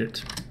repeat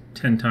it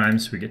 10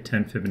 times so we get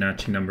 10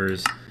 Fibonacci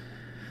numbers.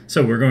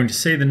 So we're going to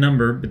say the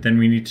number, but then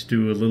we need to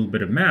do a little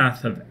bit of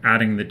math of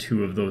adding the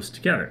two of those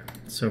together.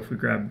 So if we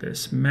grab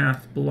this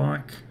math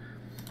block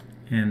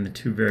and the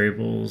two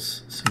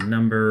variables, so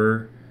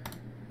number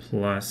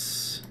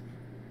plus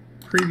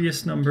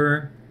previous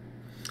number,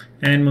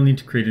 and we'll need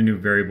to create a new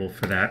variable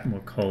for that, and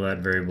we'll call that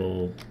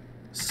variable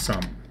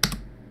sum.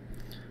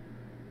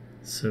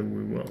 So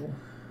we will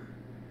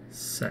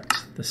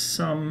set the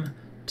sum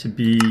to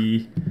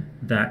be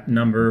that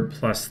number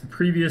plus the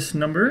previous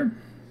number.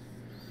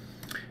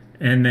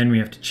 And then we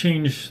have to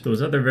change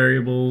those other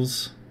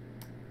variables.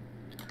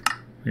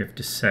 We have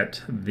to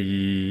set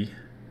the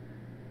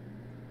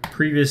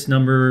previous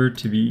number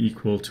to be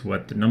equal to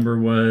what the number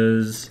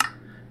was,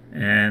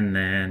 and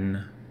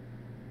then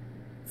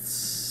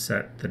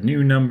set the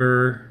new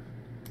number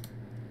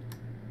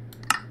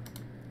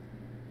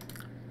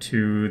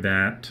to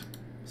that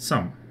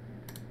sum.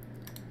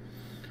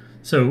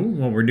 So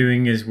what we're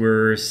doing is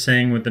we're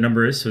saying what the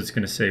number is, so it's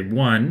going to say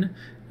 1,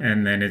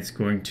 and then it's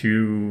going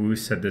to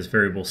set this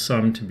variable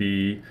sum to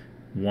be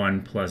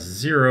 1 plus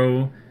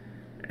 0,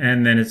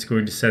 and then it's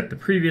going to set the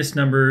previous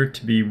number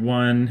to be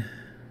 1,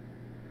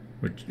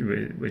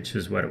 which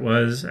is what it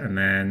was, and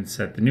then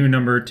set the new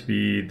number to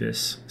be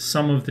this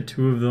sum of the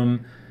two of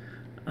them,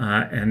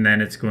 and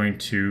then it's going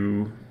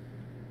to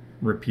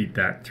repeat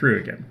that through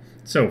again.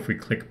 So if we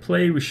click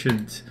play, we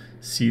should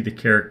see the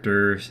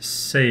character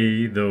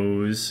say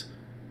those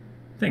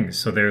things.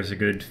 So there's a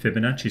good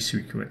Fibonacci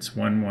sequence.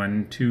 1,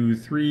 1, 2,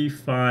 3,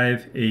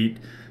 5, 8,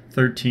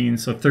 13.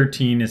 So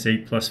 13 is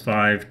 8 plus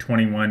 5,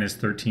 21 is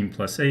 13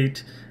 plus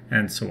 8,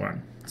 and so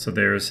on. So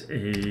there's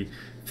a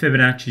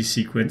Fibonacci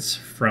sequence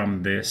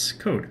from this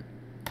code.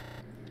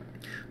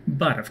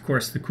 But of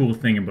course, the cool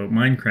thing about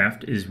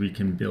Minecraft is we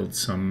can build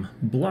some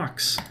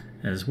blocks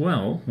as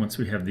well once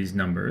we have these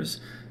numbers.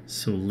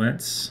 So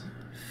let's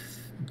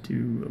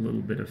do a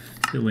little bit of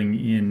filling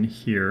in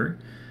here,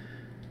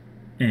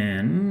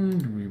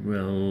 and we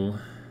will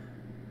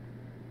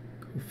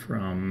go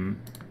from,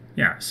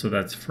 yeah, so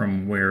that's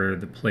from where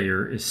the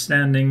player is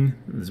standing.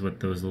 This is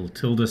what those little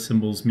tilde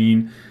symbols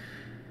mean.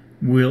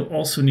 We'll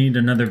also need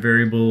another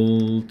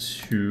variable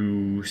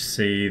to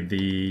say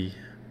the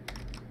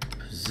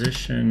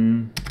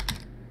position,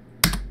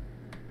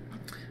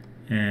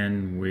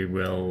 and we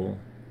will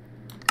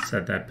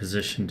set that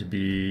position to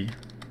be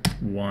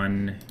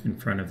 1 in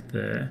front of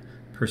the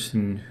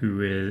person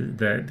who is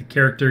the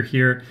character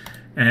here,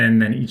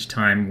 and then each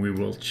time we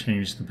will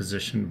change the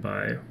position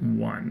by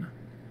 1.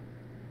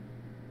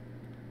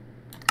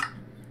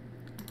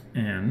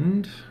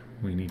 And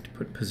we need to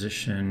put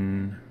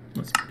position,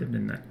 let's put it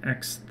in that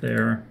X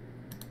there.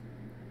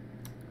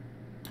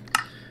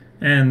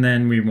 And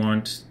then we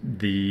want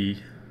the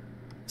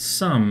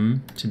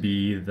sum to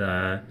be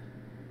the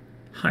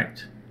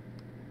height.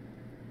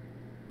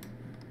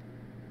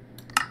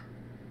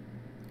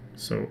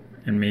 So,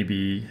 and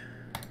maybe,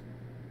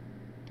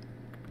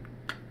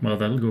 well,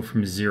 that'll go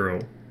from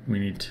 0. We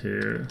need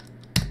to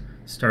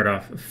start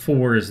off,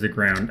 4 is the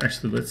ground.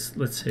 Actually,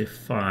 let's say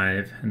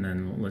 5, and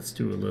then let's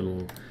do a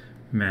little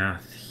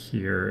math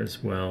here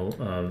as well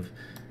of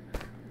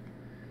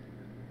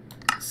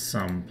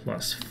sum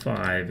plus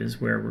 5 is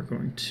where we're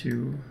going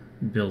to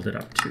build it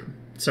up to.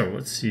 So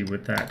let's see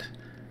what that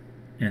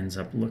ends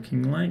up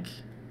looking like.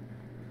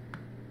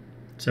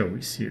 So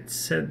we see it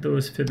said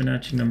those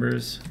Fibonacci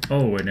numbers.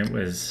 Oh, and it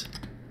was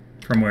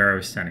from where I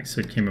was standing, so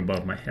it came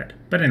above my head.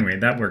 But anyway,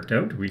 that worked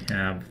out. We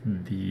have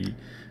the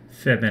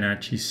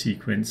Fibonacci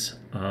sequence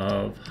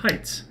of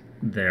heights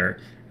there,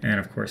 and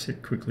of course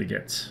it quickly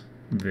gets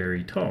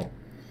very tall.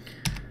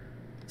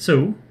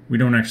 So we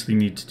don't actually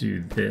need to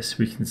do this.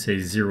 We can say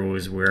 0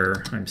 is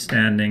where I'm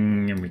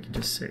standing, and we can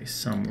just say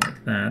sum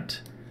like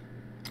that.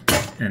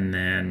 And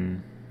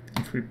then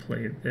if we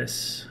play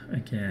this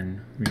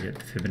again, we get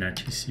the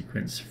Fibonacci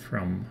sequence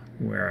from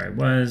where I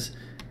was.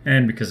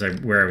 And because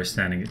where I was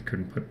standing, it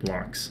couldn't put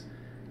blocks.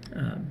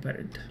 But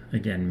it,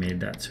 again, made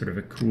that sort of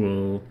a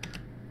cool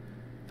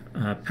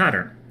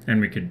pattern.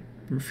 And we could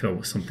fill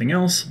with something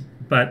else.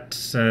 But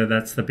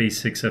that's the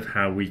basics of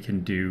how we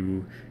can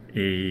do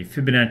a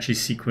Fibonacci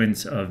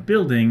sequence of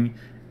building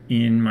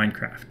in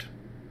Minecraft.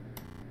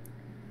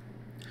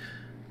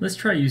 Let's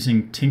try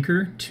using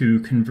Tinker to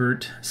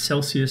convert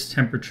Celsius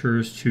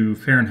temperatures to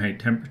Fahrenheit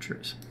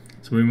temperatures.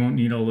 So we won't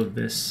need all of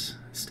this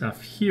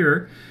stuff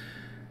here.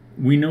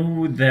 We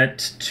know that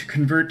to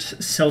convert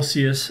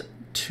Celsius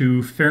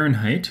to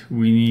Fahrenheit,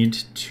 we need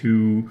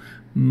to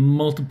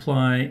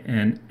multiply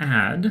and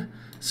add.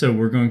 So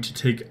we're going to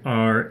take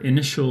our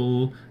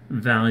initial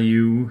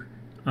value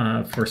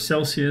for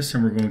Celsius,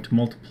 and we're going to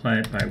multiply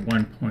it by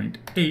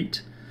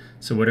 1.8.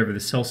 So whatever the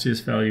Celsius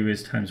value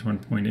is times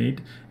 1.8,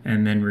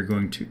 and then we're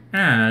going to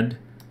add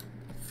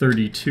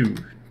 32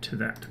 to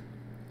that.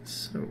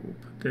 So we'll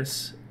put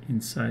this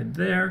inside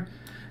there,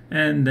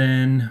 and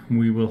then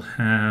we will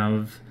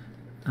have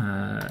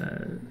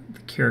the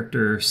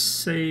character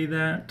say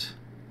that.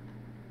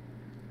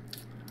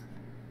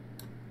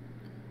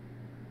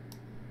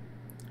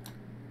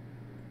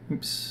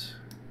 Oops.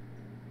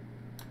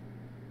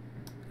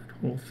 That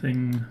whole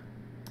thing.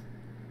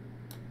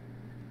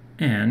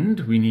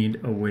 And we need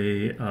a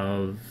way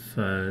of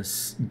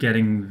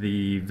getting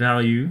the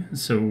value.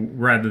 So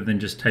rather than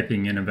just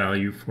typing in a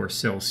value for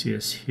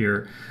Celsius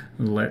here,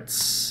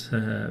 let's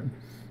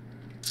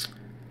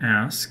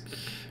ask,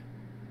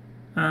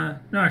 no,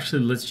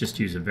 actually, let's just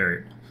use a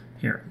variable.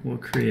 Here, we'll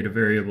create a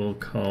variable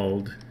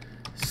called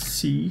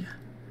C,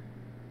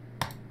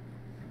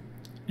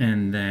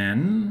 and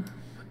then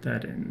put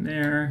that in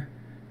there,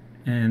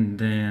 and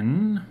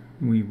then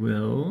we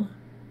will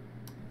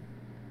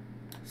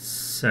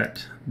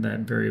set that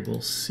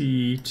variable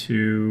C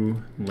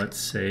to, let's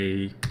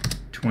say,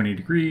 20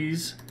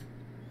 degrees.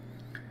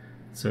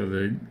 So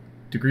the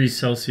degrees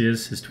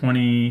Celsius is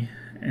 20,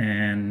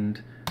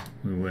 and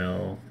we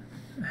will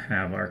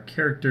have our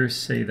character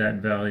say that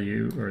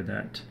value, or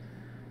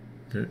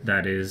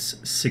that is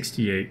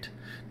 68.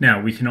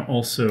 Now we can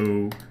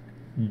also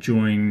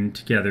join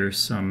together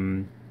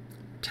some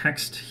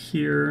text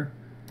here.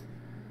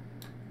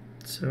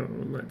 So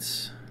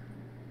let's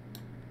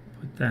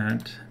put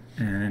that,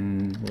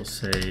 and we'll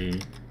say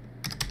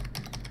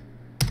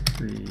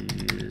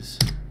degrees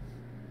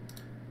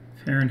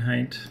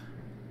Fahrenheit,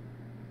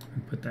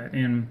 and put that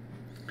in.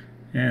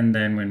 And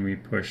then when we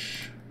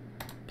push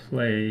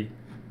play,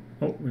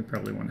 oh, we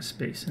probably want a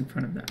space in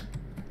front of that.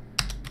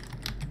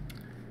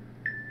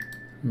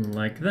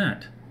 Like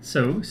that.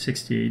 So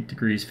 68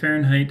 degrees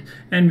Fahrenheit,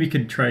 and we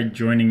could try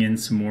joining in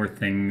some more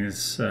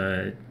things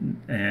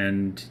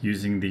and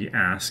using the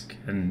ask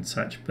and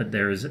such, but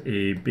there's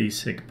a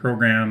basic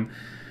program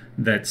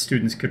that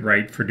students could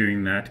write for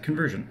doing that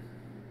conversion.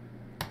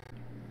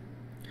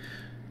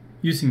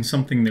 Using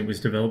something that was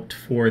developed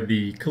for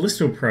the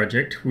Callisto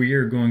project, we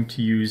are going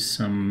to use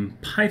some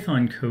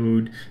Python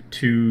code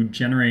to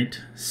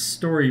generate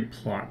story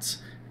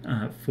plots.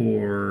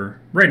 for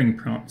writing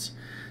prompts.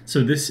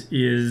 So this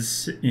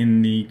is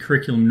in the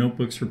Curriculum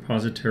Notebooks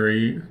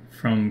repository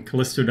from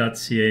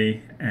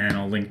Callisto.ca, and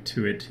I'll link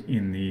to it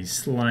in the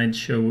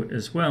slideshow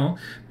as well.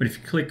 But if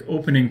you click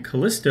Open in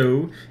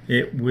Callisto,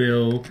 it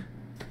will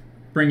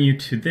bring you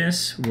to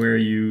this where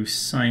you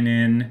sign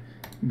in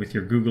with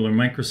your Google or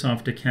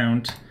Microsoft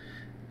account,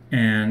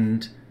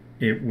 and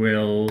it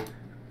will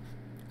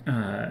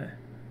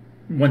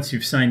once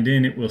you've signed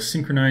in, it will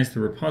synchronize the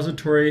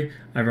repository.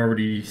 I've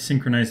already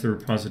synchronized the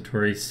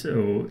repository,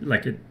 so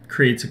like it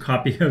creates a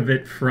copy of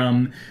it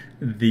from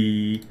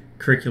the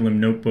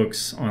Curriculum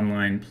Notebooks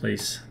online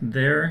place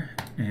there,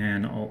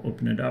 and I'll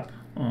open it up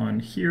on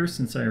here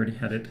since I already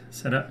had it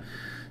set up.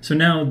 So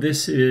now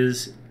this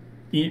is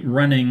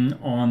running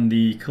on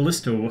the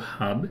Callisto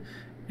hub,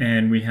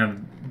 and we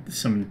have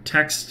some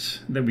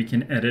text that we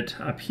can edit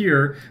up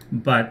here,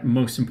 but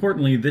most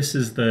importantly, this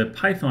is the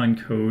Python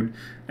code,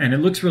 and it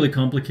looks really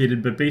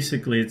complicated, but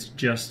basically it's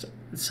just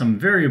some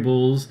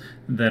variables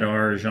that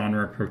are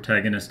genre,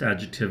 protagonist,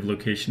 adjective,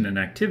 location, and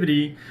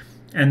activity,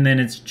 and then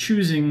it's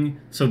choosing,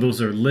 so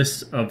those are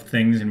lists of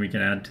things, and we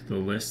can add to the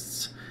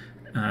lists.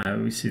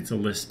 We see it's a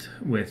list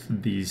with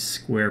these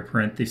square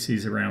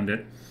parentheses around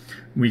it.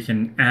 We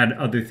can add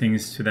other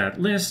things to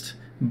that list,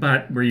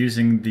 but we're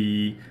using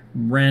the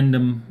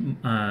random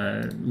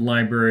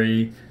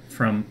library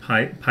from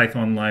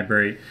Python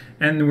library,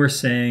 and we're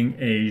saying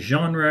a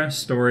genre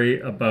story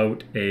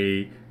about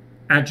a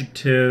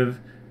adjective,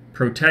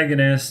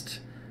 protagonist,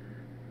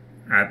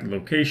 at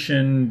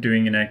location,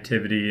 doing an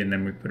activity, and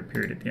then we put a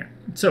period at the end.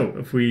 So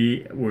if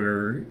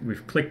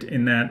we've clicked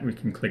in that, we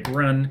can click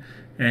run,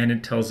 and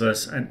it tells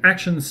us an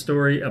action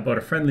story about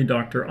a friendly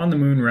doctor on the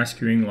moon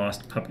rescuing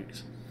lost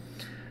puppies.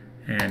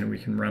 And we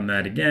can run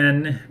that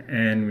again,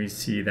 and we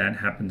see that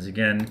happens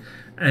again.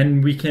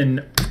 And we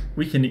can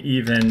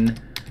even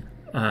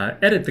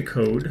edit the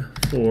code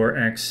for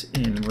X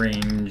in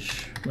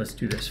range, let's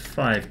do this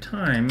 5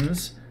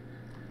 times.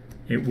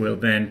 It will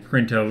then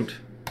print out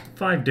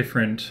 5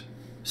 different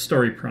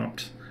story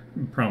prompts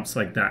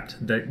like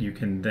that you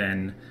can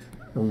then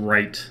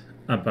write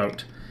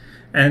about.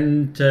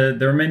 And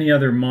there are many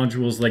other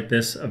modules like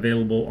this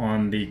available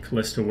on the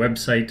Callisto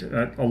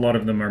website. A lot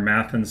of them are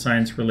math and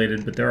science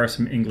related, but there are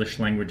some English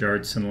language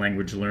arts and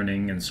language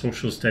learning and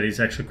social studies,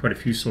 actually quite a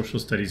few social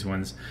studies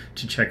ones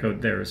to check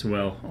out there as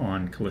well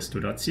on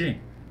Callisto.ca.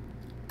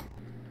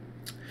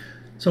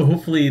 So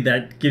hopefully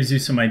that gives you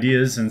some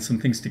ideas and some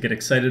things to get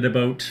excited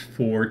about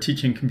for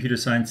teaching computer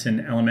science in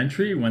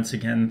elementary. Once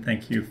again,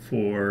 thank you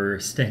for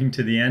staying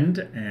to the end,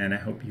 and I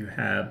hope you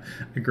have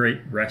a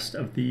great rest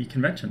of the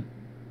convention.